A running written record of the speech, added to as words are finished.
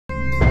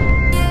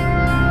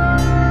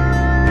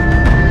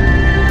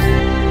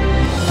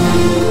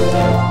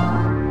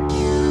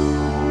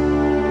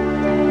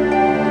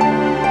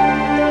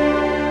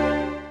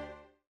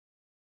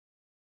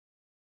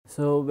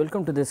So,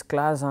 welcome to this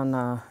class on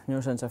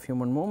Neuroscience of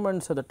human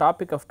movement. So, the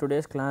topic of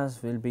today's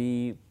class will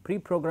be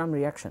pre-programmed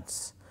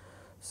reactions.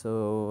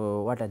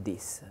 So, what are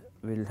these?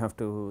 We will have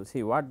to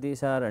see what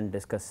these are and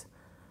discuss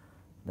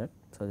that.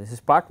 So, this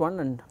is part 1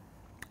 and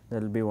there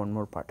will be one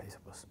more part, I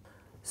suppose.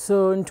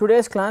 So, in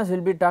today's class we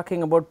will be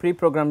talking about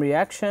pre-programmed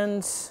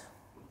reactions.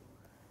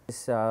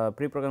 This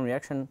pre-programmed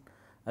reaction,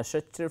 a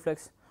stretch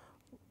reflex.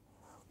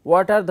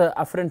 What are the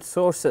afferent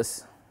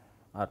sources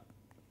or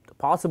the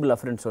possible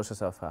afferent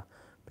sources of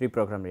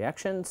pre-programmed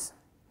reactions,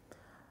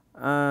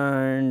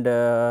 and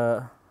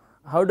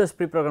how does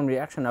pre-programmed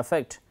reaction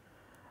affect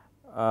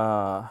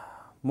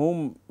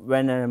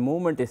when a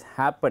movement is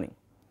happening.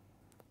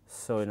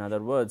 So, in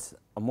other words,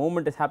 a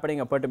movement is happening,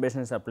 a perturbation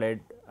is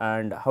applied,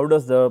 and how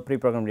does the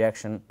pre-programmed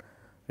reaction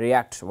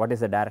react, what is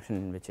the direction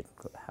in which it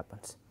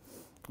happens.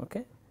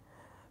 Okay.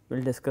 We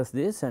will discuss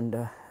this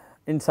and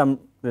in some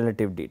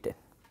relative detail.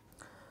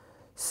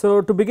 So,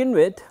 to begin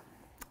with,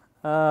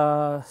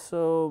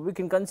 so we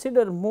can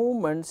consider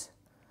movements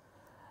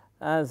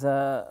as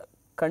a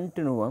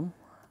continuum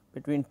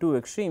between two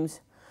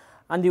extremes.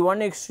 On the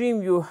one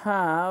extreme you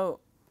have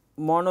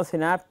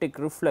monosynaptic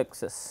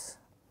reflexes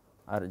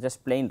or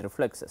just plain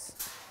reflexes.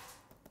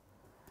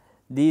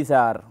 These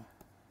are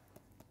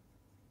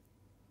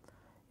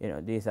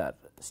these are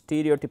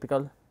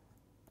stereotypical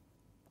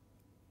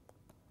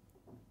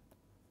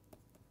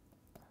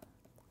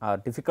or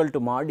difficult to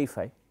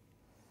modify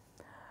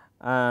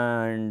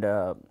and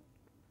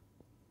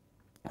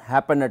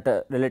happen at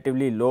a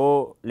relatively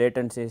low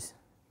latencies,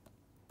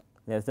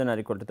 less than or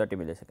equal to 30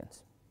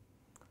 milliseconds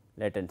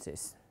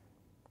latencies,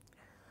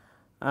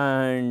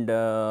 and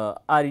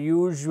are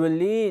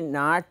usually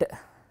not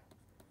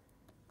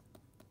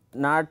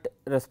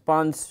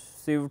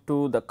responsive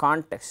to the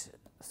context.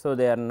 So,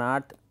 they are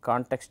not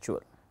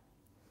contextual.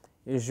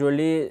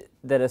 Usually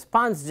the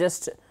response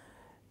just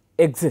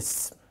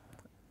exists.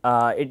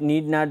 It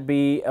need not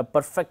be a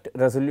perfect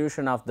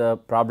resolution of the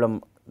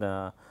problem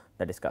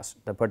that is caused,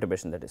 the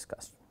perturbation that is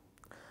caused.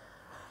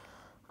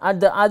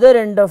 At the other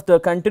end of the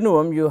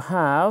continuum you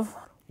have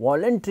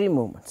voluntary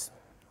movements.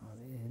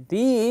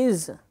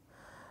 These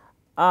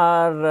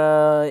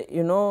are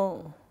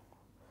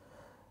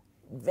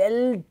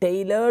well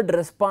tailored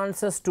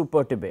responses to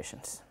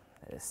perturbations.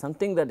 There is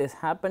something that is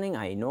happening,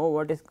 I know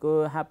what is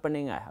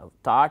happening, I have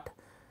thought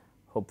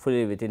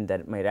hopefully within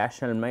my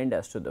rational mind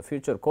as to the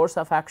future course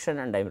of action,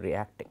 and I am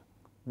reacting.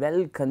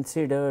 Well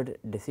considered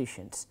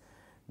decisions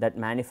that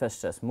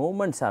manifest as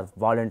movements are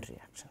voluntary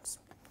actions.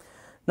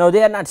 Now,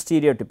 they are not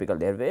stereotypical,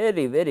 they are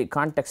very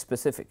context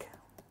specific,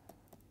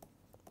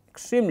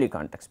 extremely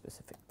context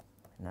specific.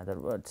 In other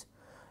words,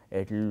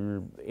 it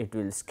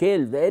will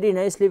scale very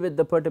nicely with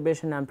the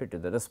perturbation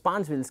amplitude, the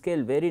response will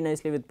scale very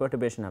nicely with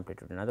perturbation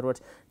amplitude. In other words,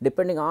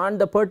 depending on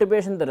the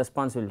perturbation the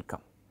response will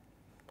come.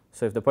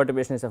 So, if the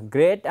perturbation is of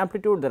great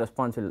amplitude, the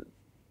response will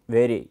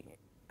vary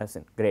as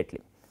in greatly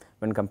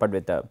when compared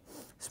with a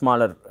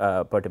smaller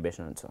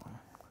perturbation and so on.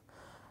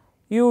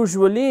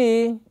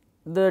 Usually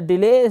the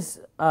delays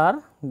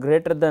are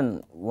greater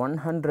than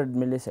 100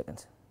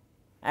 milliseconds,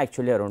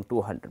 actually around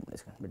 200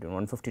 milliseconds, between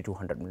 150 to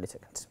 200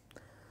 milliseconds,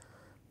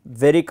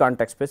 very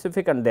context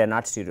specific and they are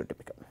not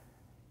stereotypical.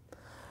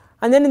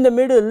 And then in the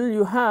middle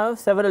you have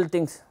several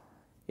things,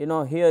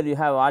 here you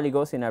have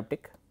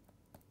oligosynaptic,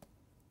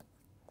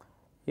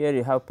 here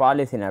you have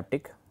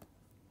polysynaptic,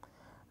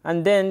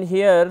 and then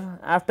here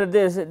after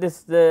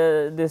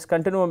this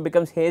continuum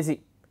becomes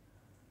hazy.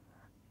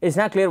 It is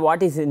not clear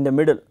what is in the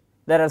middle.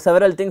 There are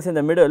several things in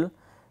the middle.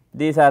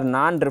 These are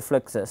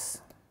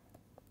non-reflexes,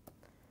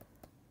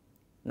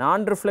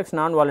 non-reflex,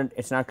 non-voluntary.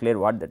 It is not clear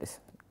what that is.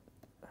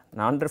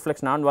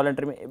 Non-reflex,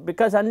 non-voluntary,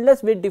 because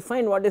unless we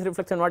define what is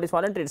reflex and what is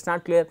voluntary, it is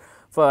not clear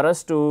for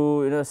us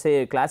to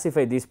say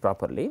classify these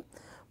properly.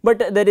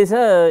 But there is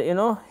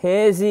a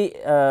hazy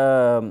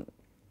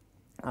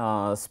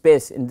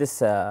space in this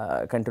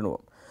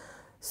continuum.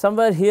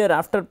 Somewhere here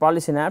after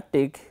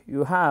polysynaptic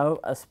you have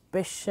a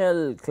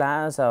special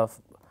class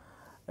of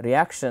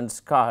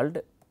reactions called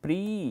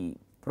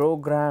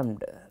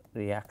pre-programmed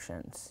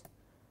reactions.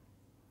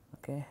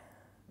 Okay,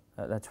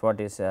 that is what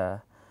is.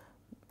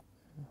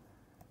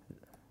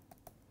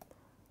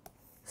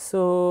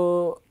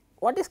 So,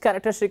 what is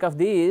characteristic of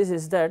these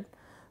is that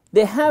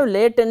they have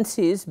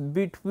latencies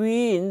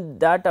between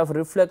that of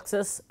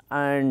reflexes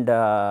and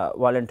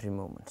voluntary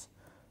movements.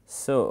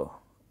 So,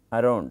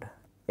 around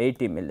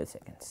 80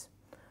 milliseconds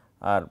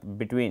or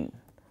between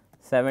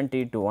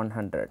 70 to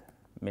 100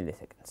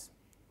 milliseconds.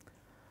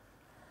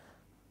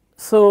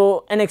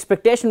 So, an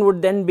expectation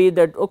would then be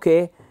that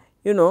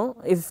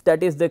if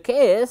that is the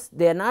case,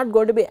 they are not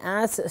going to be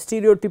as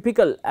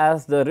stereotypical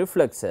as the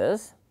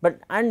reflexes,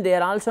 and they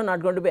are also not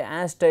going to be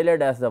as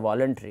tailored as the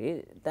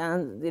voluntary,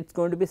 then it is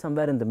going to be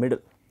somewhere in the middle.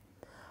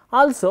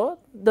 Also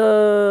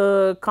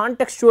the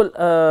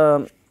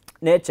contextual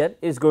nature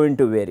is going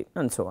to vary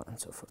and so on and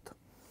so forth,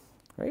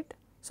 right.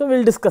 So, we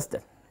will discuss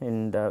that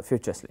in the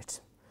future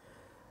slides.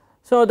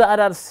 So, there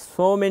are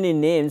so many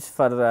names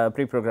for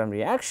pre-programmed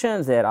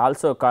reactions, they are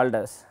also called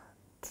as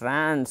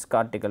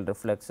transcortical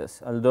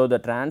reflexes. Although the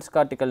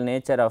transcortical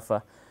nature of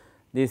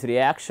these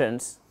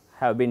reactions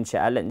have been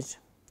challenged,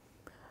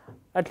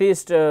 at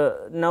least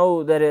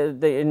now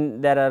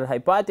there are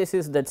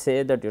hypotheses that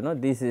say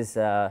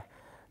that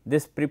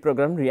this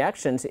pre-programmed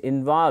reactions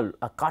involve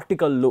a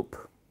cortical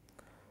loop,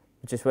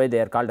 which is why they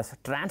are called as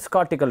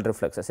transcortical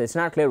reflexes. It is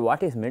not clear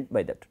what is meant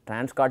by that.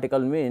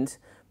 Transcortical means,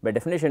 by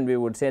definition we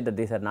would say that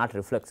these are not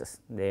reflexes,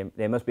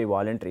 they must be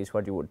voluntary is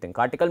what you would think.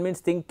 Cortical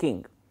means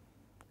thinking,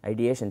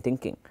 ideation,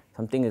 thinking,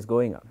 something is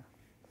going on,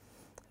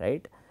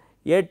 right.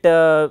 Yet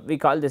we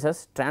call this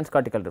as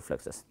transcortical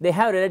reflexes. They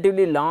have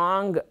relatively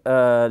long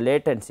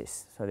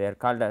latencies. So, they are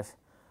called as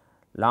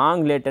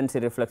long latency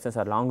reflexes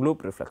or long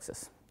loop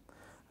reflexes,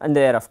 and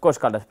they are of course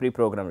called as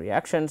pre-programmed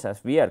reactions,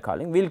 as we are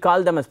calling. We will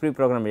call them as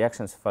pre-programmed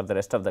reactions for the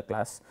rest of the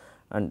class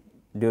and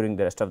during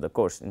the rest of the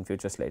course in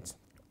future slides.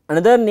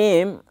 Another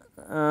name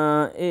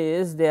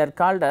is they are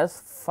called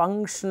as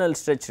functional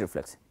stretch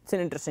reflex. It is an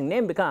interesting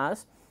name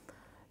because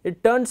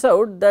it turns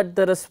out that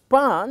the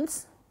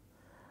response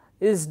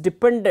is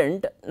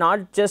dependent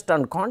not just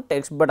on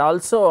context, but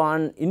also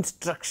on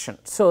instruction.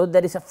 So,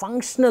 there is a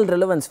functional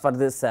relevance for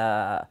this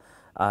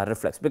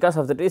reflex. Because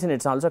of that reason,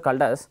 it is also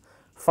called as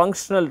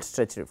functional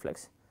stretch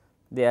reflex.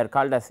 They are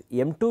called as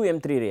M2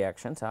 M3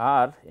 reactions,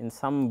 or in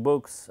some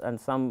books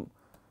and some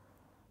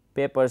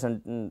papers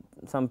and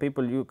some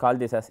people you call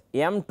this as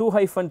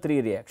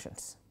M2-3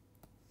 reactions,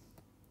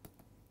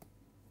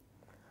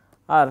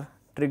 or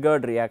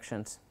triggered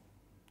reactions,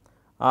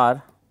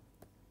 or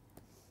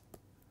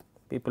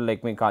people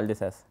like me call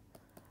this as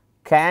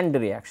canned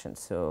reactions.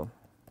 So,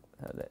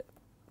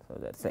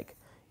 that is like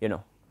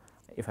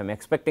if I am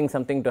expecting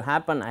something to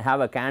happen, I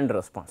have a canned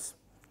response.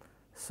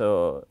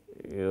 So,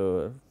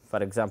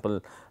 for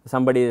example,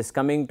 somebody is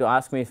coming to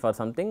ask me for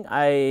something,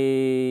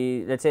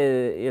 let us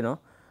say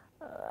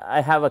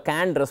I have a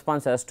canned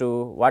response as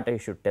to what I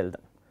should tell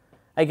them.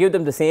 I give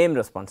them the same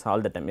response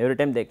all the time, every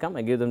time they come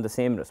I give them the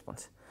same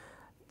response.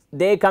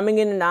 They coming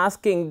in and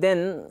asking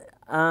then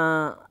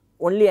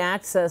only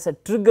acts as a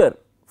trigger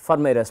for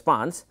my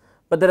response,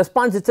 but the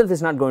response itself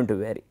is not going to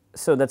vary.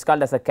 So, that is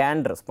called as a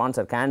canned response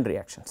or canned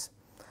reactions.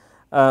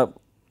 There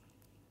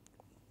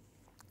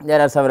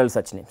are several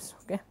such names.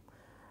 Okay.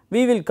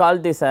 We will call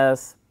this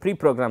as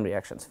pre-programmed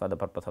reactions for the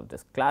purpose of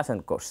this class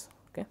and course.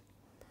 Okay.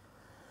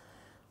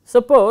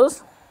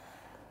 Suppose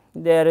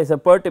there is a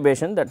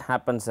perturbation that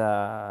happens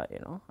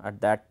at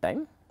that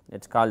time,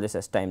 let us call this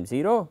as time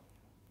 0,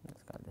 let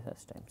us call this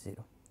as time 0.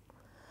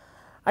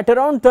 At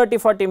around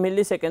 30-40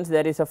 milliseconds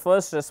there is a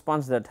first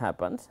response that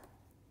happens,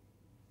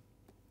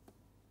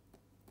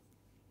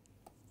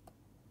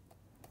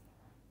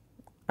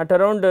 at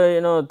around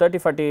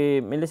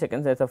 30-40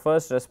 milliseconds there is a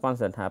first response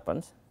that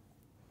happens,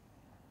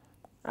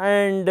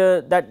 and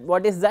that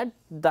what is that?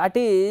 That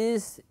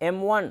is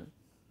M1,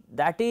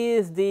 that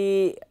is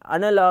the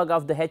analog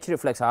of the H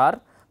reflex, or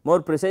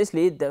more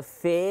precisely the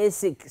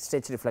phasic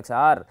stretch reflex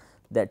or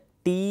the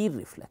T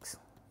reflex,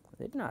 is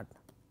it not?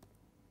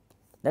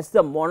 That is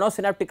the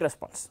monosynaptic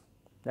response,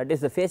 that is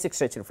the phasic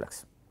stretch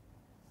reflex,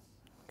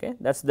 okay.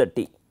 That is the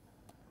T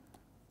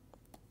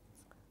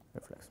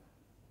reflex,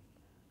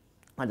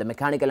 or the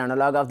mechanical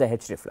analog of the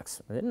H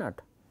reflex, is it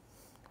not?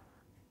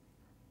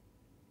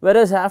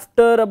 Whereas,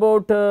 after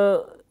about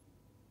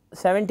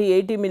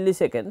 70-80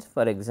 milliseconds,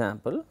 for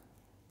example,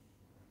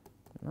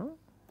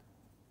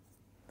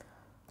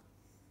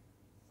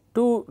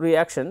 two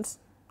reactions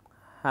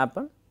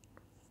happen,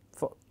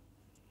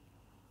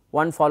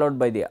 one followed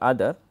by the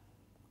other,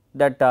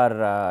 that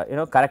are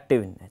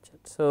corrective in nature.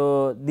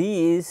 So,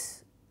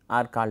 these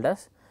are called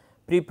as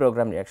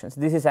pre-programmed reactions.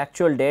 This is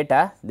actual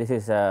data, this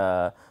is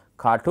a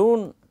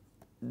cartoon,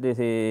 this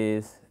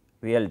is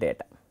real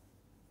data.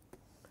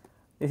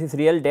 This is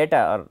real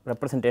data or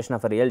representation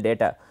of a real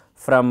data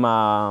from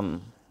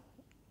an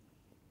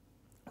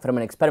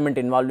experiment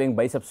involving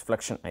biceps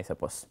flexion, I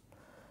suppose.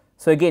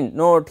 So, again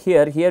note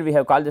here we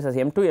have called this as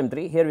M2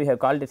 M3, here we have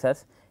called this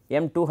as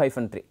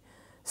M2-3.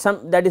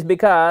 That is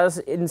because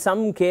in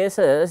some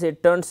cases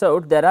it turns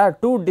out there are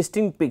two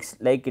distinct peaks,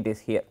 like it is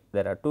here,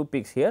 there are two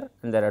peaks here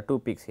and there are two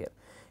peaks here.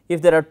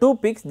 If there are two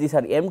peaks, these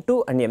are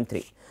M2 and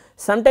M3.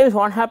 Sometimes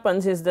what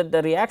happens is that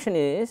the reaction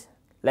is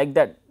like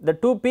that, the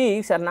two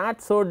peaks are not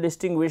so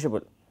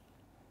distinguishable.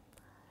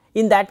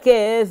 In that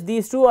case,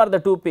 these two are the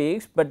two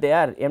peaks, but they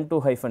are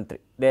M2-3,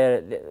 they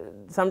are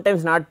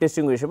sometimes not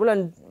distinguishable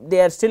and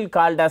they are still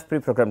called as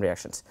pre-programmed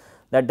reactions.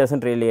 That does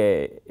not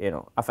really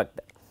affect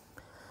that.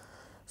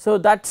 So,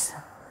 that is,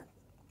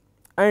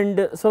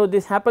 and so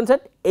this happens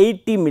at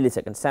 80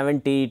 milliseconds,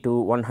 70 to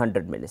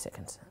 100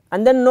 milliseconds,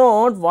 and then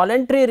note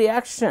voluntary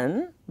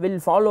reaction will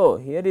follow.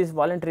 Here is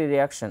voluntary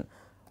reaction.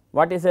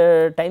 What is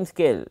a time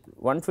scale?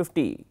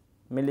 150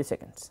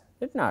 milliseconds, is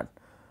it not,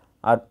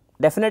 or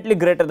definitely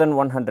greater than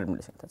 100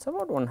 milliseconds, that is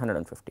about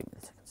 150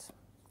 milliseconds.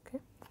 Okay.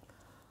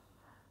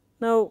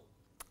 Now,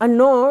 a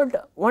note,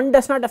 one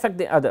does not affect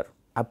the other.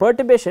 A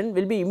perturbation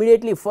will be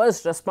immediately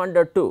first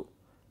responded to.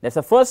 There is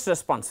a first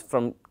response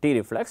from T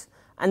reflex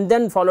and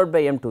then followed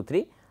by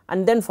M23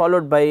 and then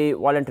followed by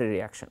voluntary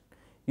reaction.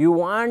 You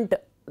want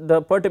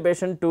the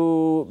perturbation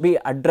to be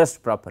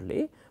addressed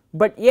properly,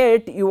 but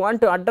yet you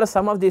want to address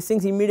some of these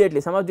things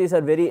immediately, some of these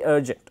are very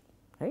urgent,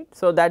 right.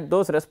 So, that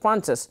those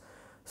responses,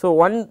 so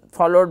one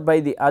followed by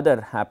the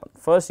other happen,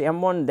 first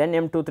M1 then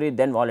M23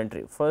 then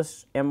voluntary,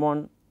 first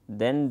M1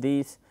 then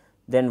these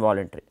then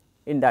voluntary,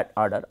 in that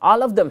order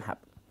all of them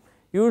happen.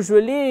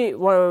 Usually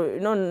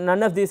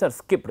none of these are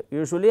skipped,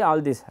 usually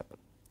all these happen.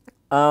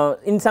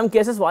 In some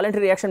cases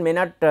voluntary reaction may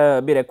not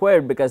be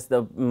required, because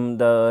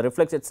the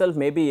reflex itself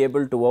may be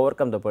able to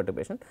overcome the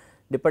perturbation,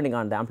 depending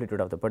on the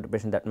amplitude of the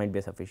perturbation, that might be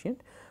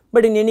sufficient.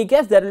 But in any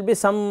case there will be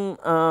some,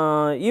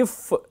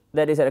 if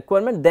there is a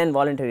requirement, then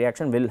voluntary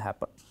reaction will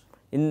happen.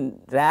 In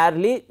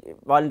rarely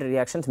voluntary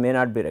reactions may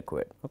not be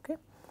required. Okay.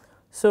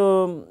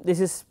 So, this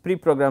is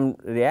pre-programmed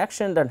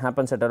reaction that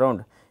happens at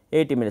around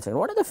 80 milliseconds.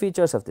 What are the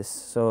features of this?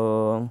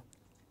 So,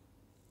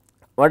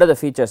 what are the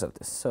features of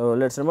this? So,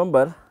 let us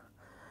remember,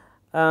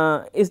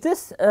 is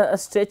this a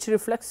stretch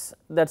reflex?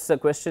 That is the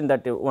question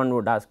that one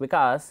would ask,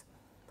 because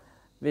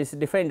we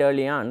defined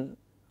early on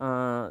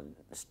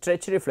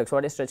stretch reflex.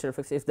 What is stretch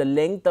reflex? If the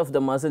length of the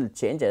muscle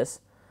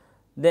changes,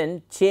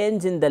 then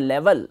change in the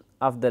level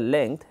of the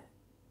length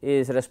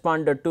is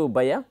responded to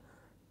by a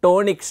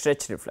tonic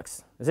stretch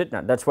reflex, is it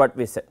not? That is what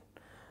we said.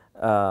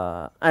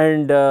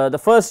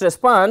 The first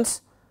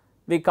response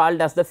we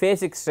called as the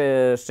phasic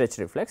stretch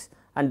reflex,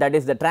 and that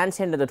is the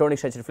transient and the tonic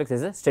stretch reflex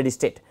is a steady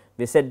state.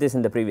 We said this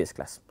in the previous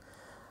class.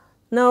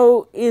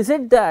 Now, is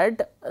it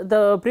that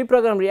the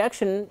pre-programmed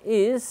reaction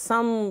is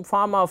some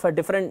form of a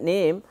different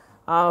name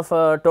of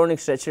a tonic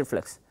stretch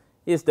reflex,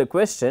 is the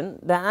question.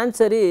 The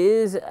answer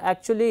is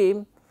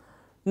actually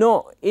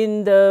no.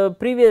 In the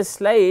previous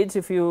slides,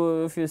 if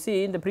you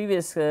see in the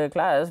previous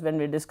class, when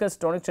we discussed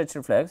tonic stretch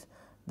reflex,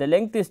 the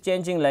length is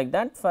changing like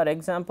that, for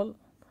example,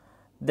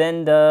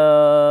 then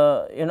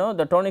the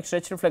the tonic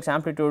stretch reflex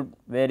amplitude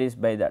varies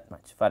by that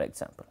much, for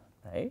example,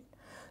 right.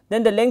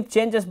 Then the length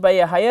changes by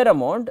a higher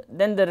amount,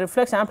 then the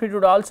reflex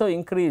amplitude also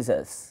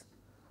increases,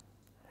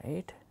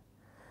 right.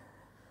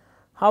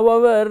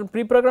 However,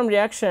 pre-programmed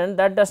reaction,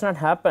 that does not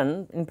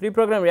happen. In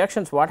pre-programmed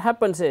reactions, what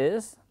happens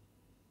is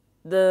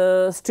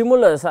the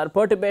stimulus or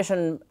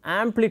perturbation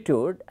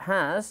amplitude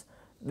has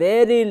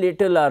very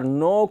little or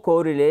no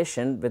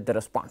correlation with the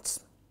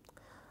response,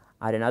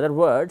 or in other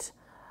words,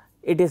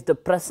 it is the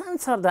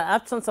presence or the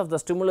absence of the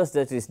stimulus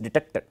that is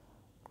detected.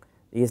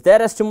 Is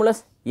there a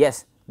stimulus?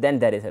 Yes, then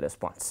there is a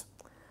response,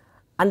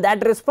 and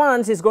that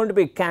response is going to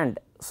be canned.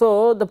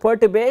 So, the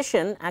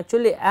perturbation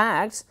actually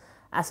acts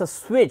as a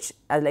switch,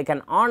 as like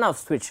an on off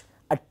switch,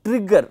 a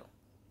trigger,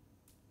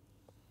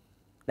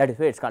 that is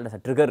why it is called as a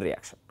trigger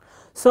reaction.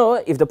 So,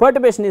 if the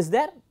perturbation is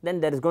there,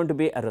 then there is going to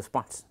be a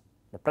response,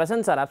 the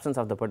presence or absence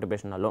of the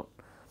perturbation alone,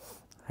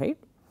 right.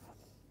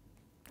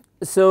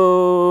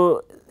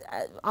 So,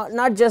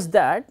 not just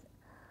that,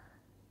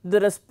 the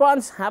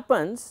response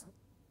happens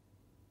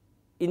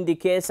in the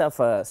case of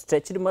a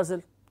stretched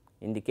muscle,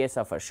 in the case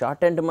of a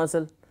shortened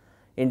muscle,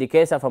 in the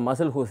case of a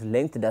muscle whose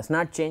length does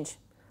not change,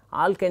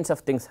 all kinds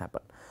of things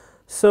happen.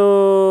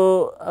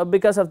 So,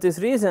 because of this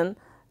reason,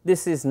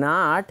 this is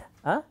not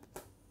a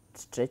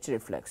stretch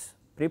reflex.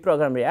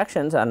 Pre-programmed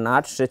reactions are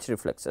not stretch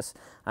reflexes,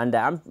 and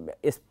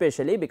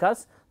especially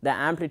because the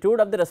amplitude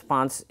of the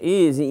response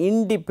is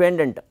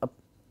independent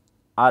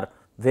or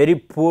very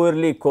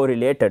poorly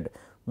correlated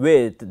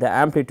with the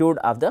amplitude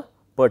of the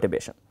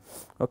perturbation.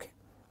 Okay.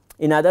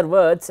 In other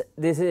words,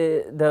 this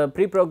is the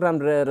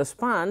pre-programmed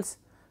response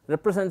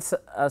represents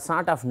a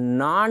sort of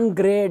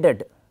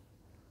non-graded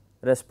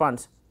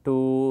response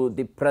to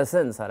the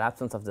presence or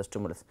absence of the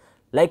stimulus,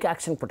 like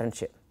action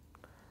potential.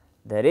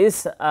 There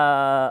is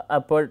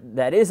a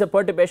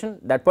perturbation,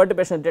 that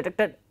perturbation is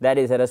detected, there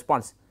is a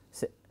response.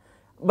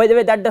 By the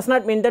way, that does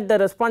not mean that the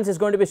response is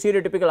going to be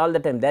stereotypical all the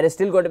time, there is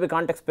still going to be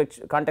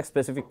context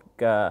specific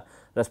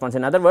response.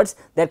 In other words,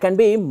 there can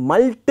be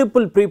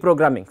multiple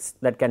pre-programmings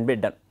that can be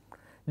done.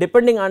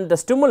 Depending on the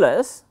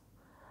stimulus,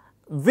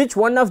 which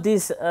one of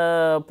these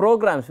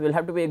programs will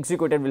have to be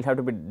executed will have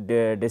to be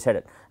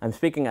decided. I am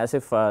speaking as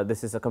if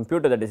this is a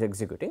computer that is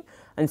executing,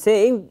 and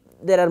saying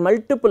there are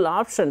multiple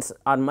options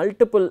or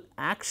multiple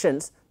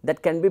actions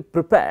that can be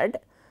prepared,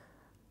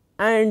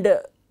 and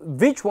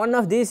which one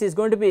of these is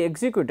going to be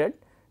executed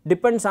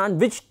depends on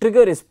which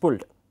trigger is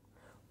pulled.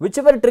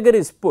 Whichever trigger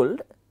is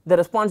pulled, the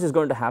response is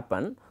going to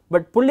happen,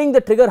 but pulling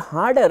the trigger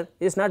harder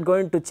is not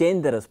going to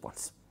change the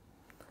response.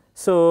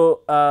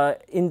 So,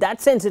 in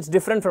that sense it is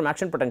different from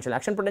action potential.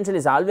 Action potential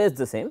is always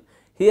the same,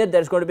 here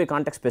there is going to be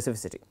context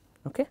specificity.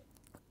 Okay.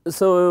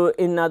 So,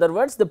 in other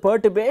words, the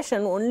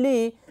perturbation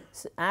only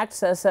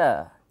acts as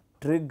a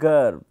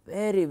trigger,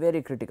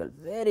 very critical,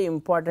 very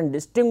important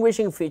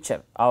distinguishing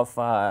feature of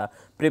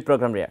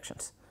pre-programmed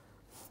reactions.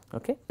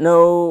 Okay.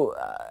 Now,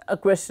 a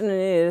question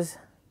is,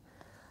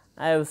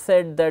 I have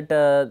said that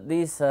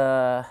these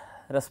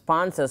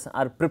responses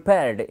are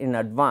prepared in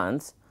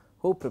advance.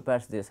 Who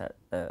prepares this?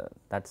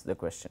 That is the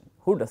question.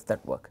 Who does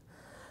that work?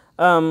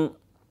 So,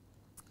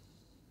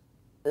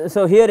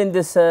 here in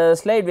this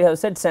slide we have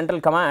said central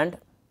command,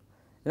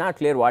 not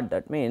clear what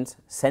that means.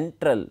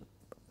 Central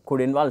could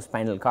involve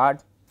spinal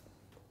cord,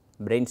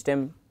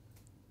 brainstem,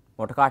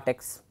 motor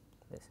cortex.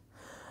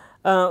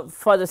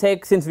 For the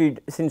sake,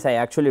 since I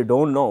actually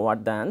do not know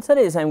what the answer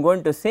is, I am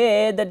going to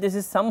say that this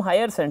is some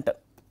higher center.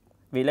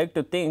 We like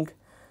to think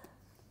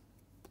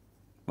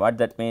what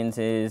that means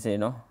is,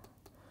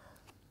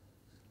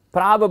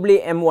 probably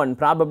M1,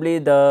 probably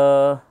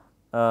the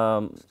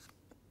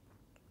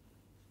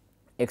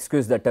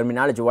excuse the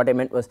terminology, what I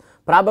meant was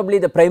probably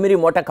the primary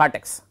motor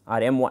cortex or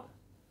M1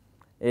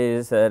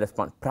 is a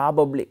response,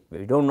 probably,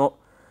 we do not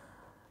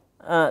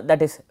know,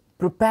 that is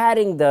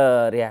preparing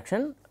the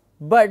reaction,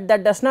 but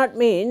that does not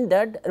mean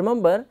that,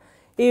 remember,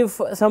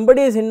 if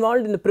somebody is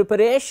involved in the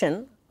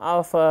preparation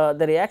of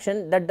the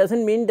reaction, that does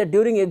not mean that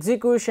during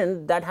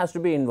execution that has to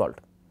be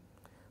involved.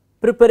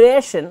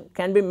 Preparation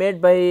can be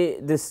made by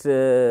this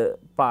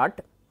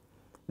part,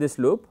 this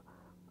loop,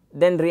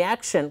 then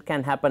reaction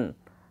can happen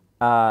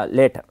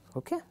later.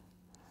 Okay.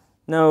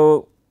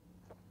 Now,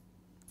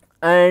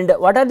 and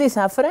what are these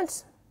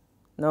afferents?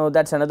 Now,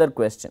 that is another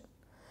question,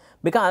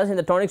 because in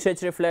the tonic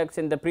stretch reflex,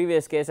 in the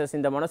previous cases,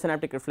 in the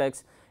monosynaptic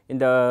reflex, in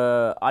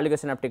the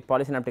oligosynaptic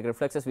polysynaptic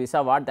reflexes, we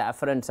saw what the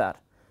afferents are.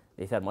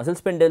 These are muscle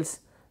spindles,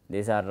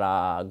 these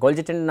are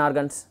Golgi tendon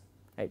organs,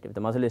 right. If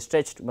the muscle is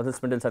stretched, muscle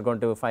spindles are going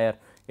to fire.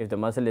 If the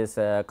muscle is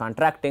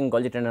contracting,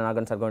 Golgi tendon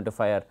organs are going to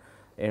fire,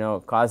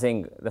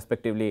 causing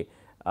respectively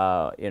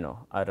a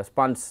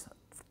response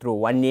through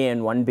 1A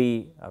and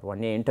 1B, or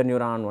 1A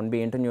interneuron,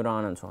 1B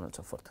interneuron, and so on and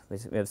so forth.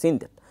 We have seen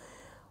that.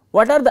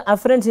 What are the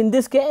afferents in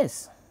this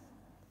case?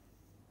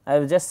 I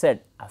have just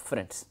said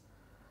afferents.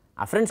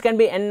 Afferents can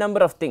be n number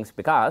of things,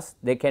 because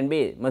they can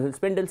be muscle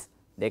spindles,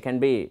 they can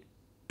be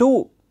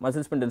 2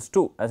 muscle spindles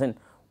 2, as in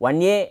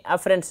 1A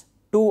afferents,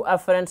 2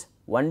 afferents,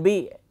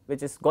 1B,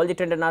 which is Golgi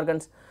tendon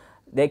organs,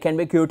 they can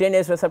be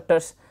cutaneous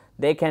receptors,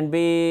 they can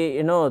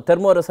be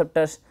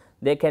thermoreceptors,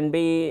 they can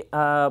be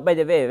by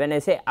the way, when I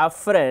say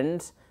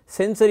afferents,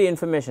 sensory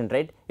information,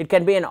 right, it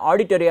can be an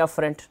auditory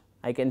afferent,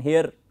 I can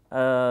hear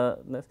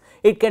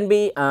it can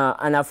be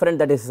an afferent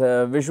that is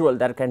visual,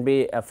 there can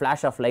be a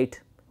flash of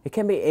light, it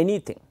can be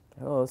anything.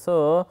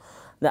 So,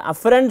 the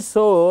afferent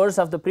source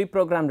of the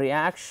pre-programmed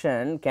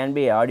reaction can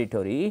be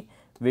auditory,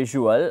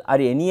 visual, or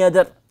any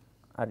other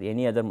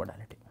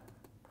modality.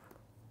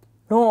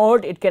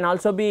 Note, it can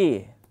also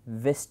be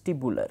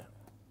vestibular.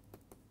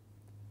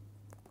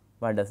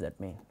 What does that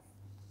mean?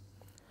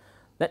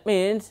 That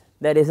means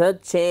there is a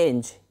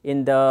change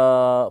in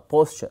the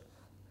posture,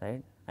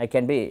 right. I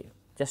can be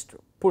just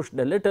pushed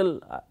a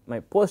little, my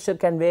posture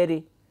can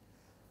vary.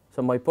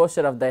 So, my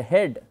posture of the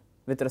head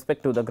with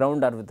respect to the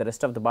ground or with the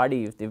rest of the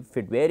body, if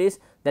it varies,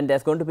 then there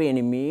is going to be an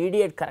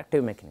immediate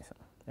corrective mechanism,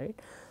 right.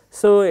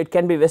 So, it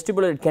can be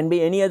vestibular, it can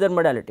be any other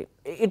modality.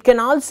 It can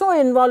also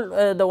involve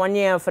the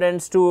 1A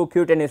afferents to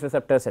cutaneous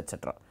receptors,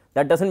 etc.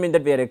 That does not mean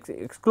that we are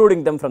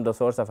excluding them from the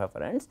source of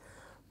afferents,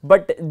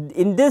 but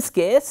in this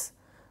case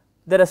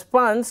the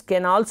response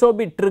can also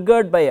be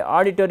triggered by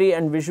auditory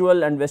and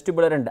visual and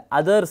vestibular and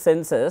other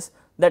senses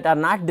that are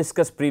not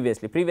discussed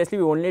previously. Previously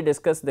we only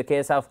discussed the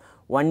case of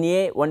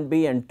 1A,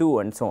 1B and 2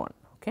 and so on.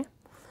 Okay.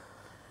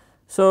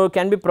 So,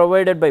 can be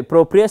provided by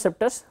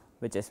proprioceptors,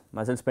 which is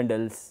muscle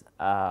spindles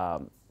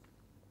and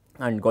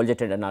Golgi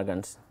tendon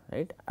organs,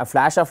 right, a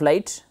flash of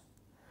light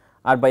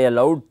or by a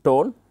loud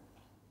tone,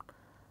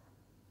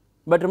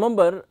 but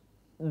remember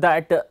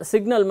that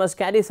signal must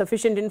carry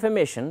sufficient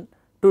information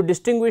to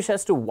distinguish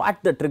as to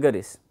what the trigger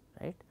is,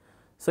 right.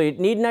 So, it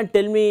need not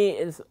tell me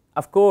is,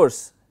 of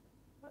course,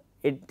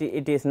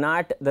 it is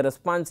not, the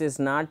response is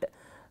not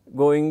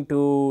going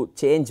to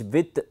change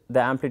with the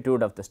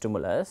amplitude of the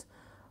stimulus,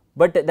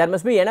 but there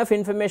must be enough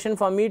information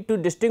for me to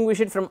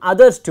distinguish it from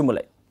other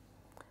stimuli.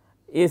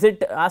 Is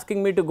it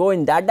asking me to go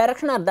in that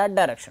direction or that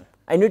direction?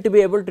 I need to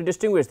be able to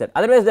distinguish that,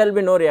 otherwise there will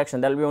be no reaction,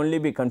 there will be only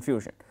be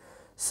confusion.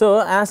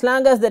 So, as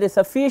long as there is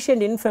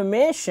sufficient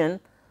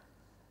information,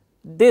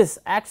 this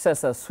acts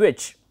as a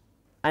switch,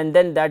 and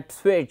then that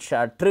switch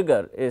or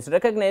trigger is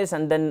recognized,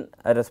 and then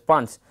a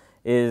response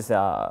is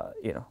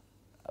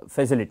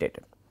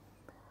facilitated.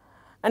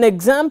 An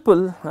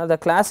example, the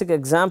classic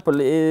example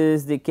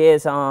is the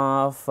case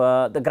of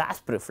the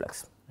grasp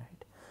reflex,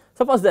 right.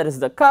 Suppose there is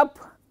the cup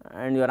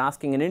and you are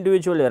asking an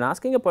individual, you are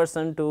asking a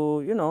person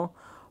to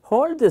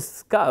hold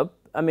this cup,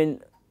 I mean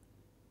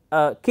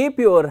keep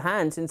your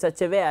hands in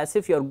such a way as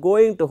if you are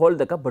going to hold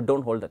the cup, but do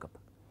not hold the cup.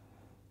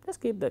 Just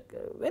keep the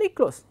very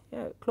close,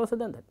 yeah, closer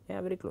than that, yeah,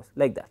 very close,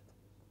 like that,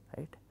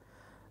 right.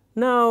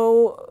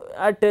 Now,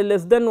 at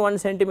less than 1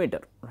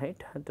 centimeter,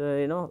 right, at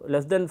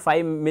less than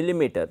 5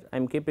 millimeter, I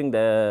am keeping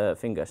the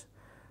fingers.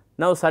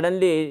 Now,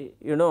 suddenly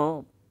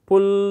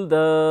pull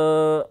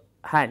the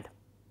hand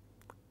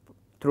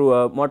through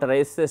a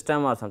motorized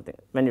system or something.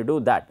 When you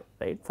do that,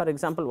 right, for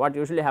example, what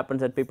usually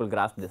happens that people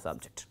grasp this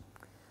object.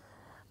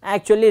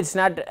 Actually, it is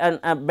not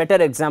a better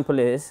example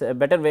is, a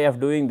better way of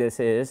doing this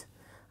is,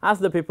 ask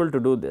the people to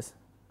do this,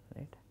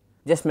 right,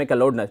 just make a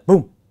loud noise,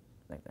 boom,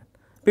 like that,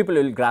 people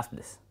will grasp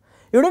this.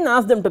 You did not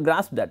ask them to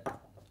grasp that,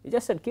 you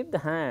just said keep the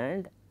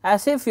hand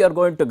as if you are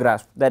going to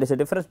grasp. There is a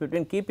difference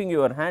between keeping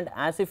your hand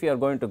as if you are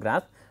going to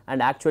grasp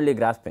and actually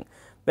grasping.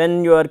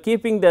 when you are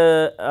keeping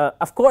the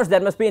of course,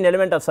 there must be an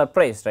element of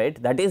surprise,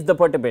 right, that is the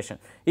perturbation.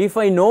 If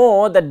I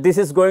know that this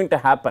is going to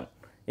happen,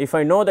 if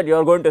I know that you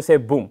are going to say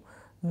boom,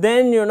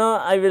 then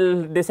I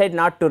will decide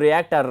not to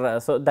react, or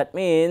so that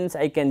means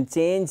I can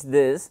change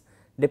this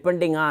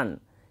depending on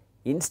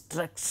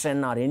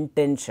instruction or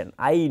intention.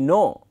 I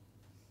know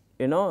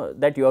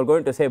that you are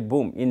going to say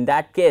boom, in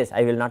that case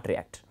I will not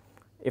react.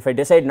 If I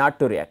decide not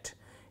to react,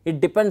 it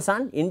depends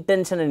on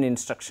intention and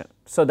instruction.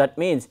 So, that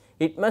means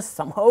it must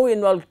somehow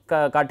involve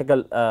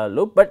cortical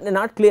loop, but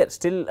not clear,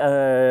 still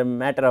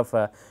matter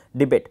of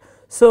debate.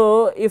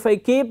 So, if I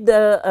keep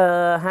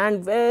the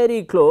hand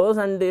very close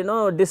and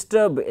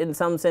disturb in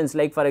some sense,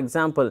 like for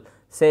example,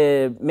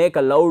 say make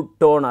a loud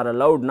tone or a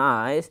loud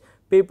noise,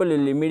 people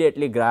will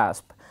immediately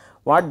grasp.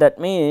 What that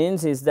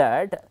means is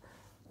that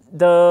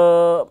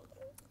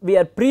we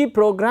are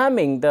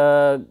pre-programming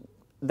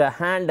the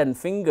hand and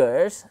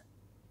fingers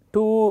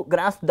to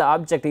grasp the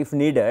object if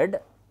needed,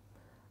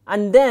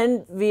 and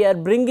then we are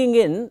bringing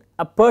in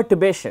a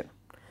perturbation.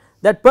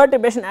 That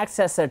perturbation acts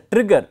as a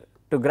trigger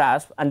to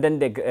grasp, and then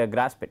they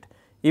grasp it,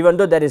 even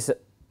though there is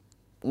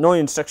no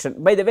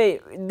instruction. By the way,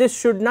 this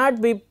should not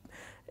be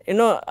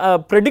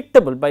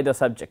predictable by the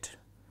subject.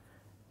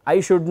 I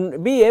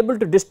should be able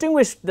to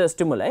distinguish the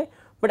stimuli,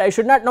 but I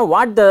should not know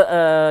what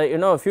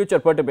the future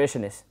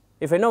perturbation is.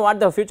 If I know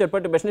what the future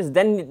perturbation is,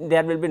 then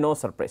there will be no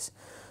surprise.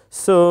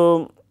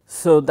 So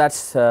that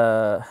is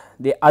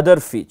the other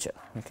feature.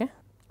 Okay.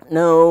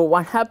 Now,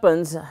 what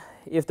happens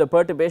if the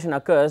perturbation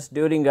occurs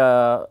during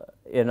a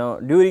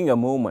during a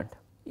movement?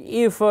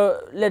 If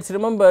let us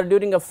remember,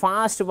 during a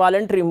fast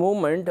voluntary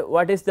movement,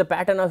 what is the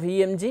pattern of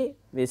EMG?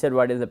 We said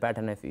what is the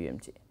pattern of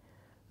EMG?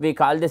 We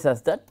call this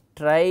as the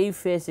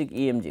triphasic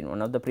EMG. In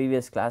one of the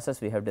previous classes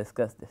we have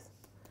discussed this.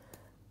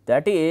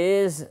 That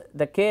is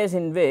the case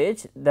in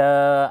which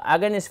the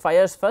agonist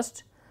fires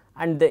first,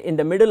 and in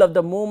the middle of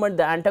the movement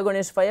the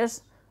antagonist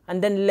fires,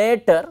 and then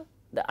later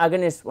the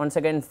agonist once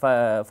again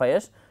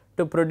fires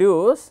to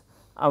produce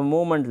a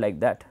movement like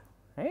that,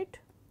 right,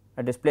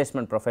 a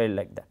displacement profile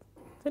like that,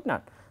 is it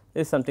not?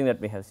 This is something that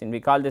we have seen.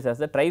 We call this as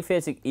the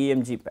triphasic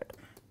EMG pattern.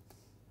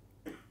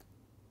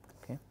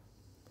 Okay.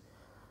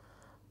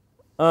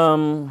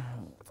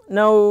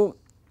 Now,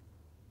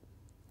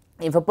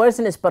 if a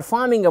person is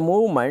performing a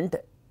movement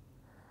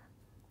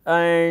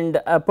and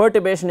a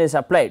perturbation is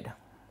applied,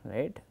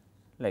 right,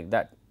 like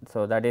that.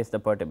 So, that is the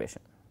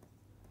perturbation.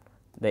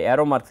 The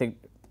arrow mark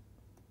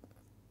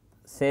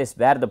says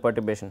where the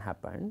perturbation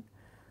happened,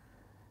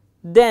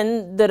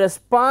 then the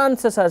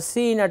responses are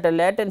seen at a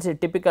latency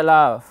typical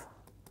of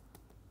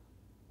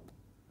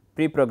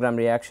pre-programmed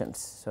reactions.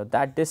 So,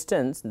 that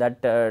distance,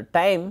 that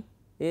time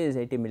is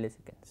 80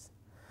 milliseconds.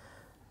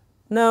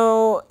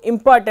 Now,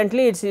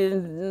 importantly, it is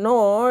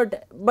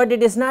not, but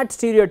it is not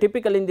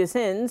stereotypical in the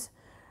sense,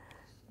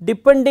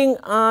 depending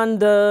on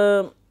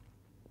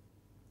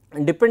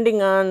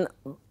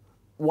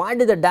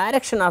what is the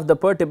direction of the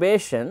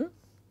perturbation,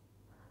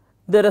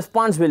 the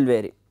response will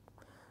vary.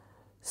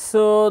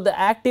 So, the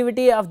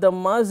activity of the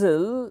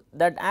muscle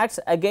that acts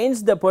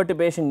against the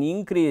perturbation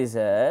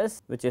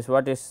increases, which is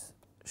what is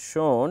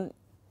shown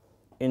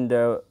in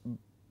the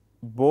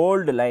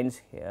bold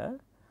lines here.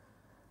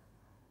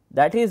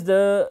 That is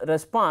the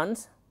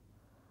response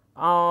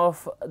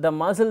of the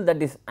muscle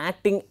that is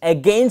acting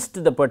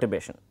against the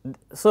perturbation.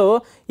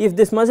 So, if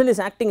this muscle is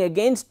acting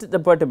against the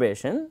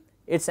perturbation,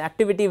 its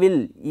activity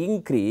will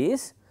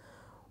increase,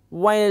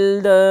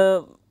 while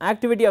the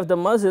activity of the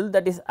muscle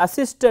that is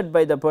assisted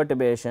by the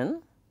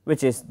perturbation,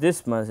 which is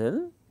this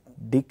muscle,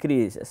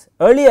 decreases.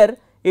 Earlier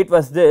it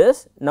was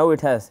this, now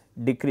it has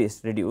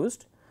decreased,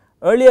 reduced.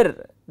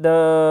 Earlier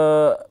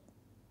the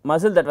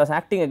muscle that was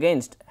acting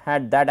against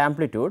had that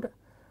amplitude.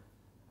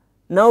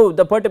 Now,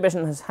 the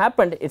perturbation has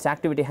happened, its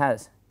activity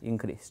has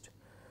increased.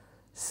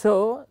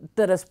 So,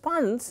 the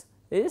response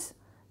is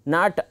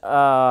not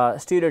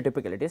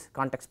stereotypical, it is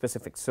context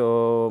specific.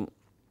 So,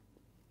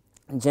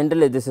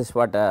 generally this is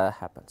what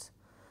happens.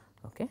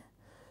 Okay.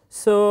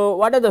 So,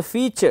 what are the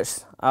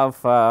features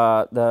of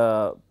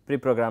the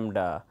pre-programmed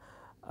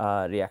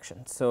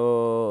reaction?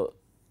 So,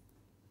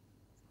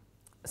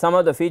 some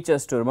of the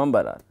features to remember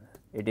are,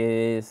 it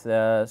is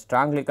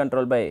strongly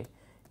controlled by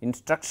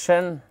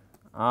instruction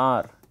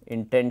or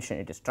intention.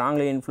 It is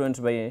strongly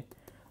influenced by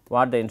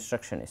what the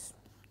instruction is.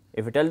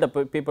 If you tell the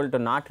people to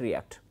not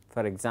react,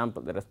 for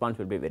example, the response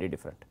will be very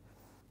different.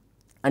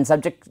 And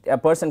a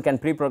person can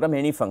pre-program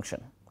any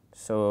function.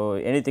 So,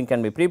 anything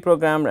can be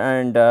pre-programmed,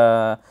 and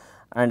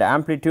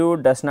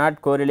amplitude does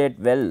not correlate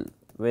well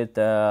with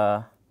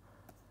the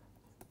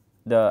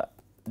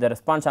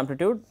response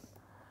amplitude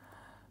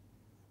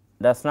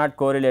does not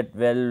correlate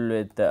well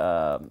with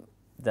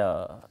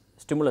the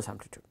stimulus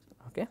amplitude.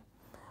 Okay.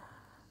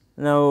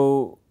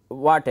 Now,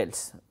 what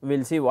else? We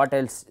will see what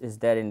else is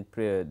there in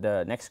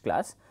the next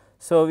class.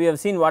 So, we have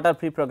seen what are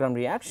pre-programmed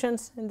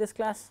reactions in this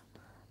class,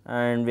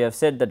 and we have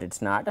said that it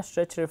is not a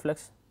stretch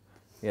reflex.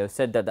 We have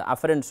said that the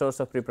afferent source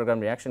of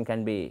pre-programmed reaction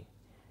can be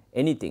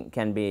anything,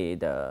 can be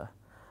the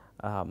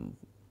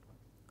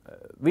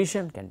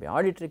vision, can be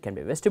auditory, can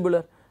be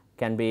vestibular,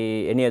 can be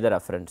any other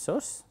afferent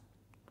source.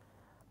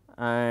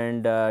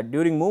 And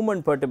during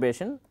movement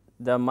perturbation,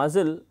 the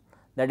muscle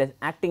that is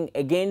acting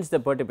against the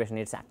perturbation,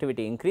 its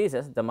activity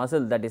increases, the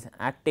muscle that is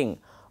acting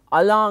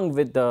along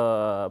with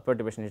the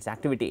perturbation, its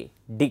activity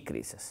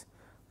decreases.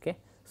 Okay.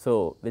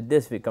 So, with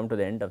this we come to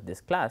the end of this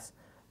class,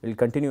 we will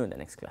continue in the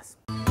next class.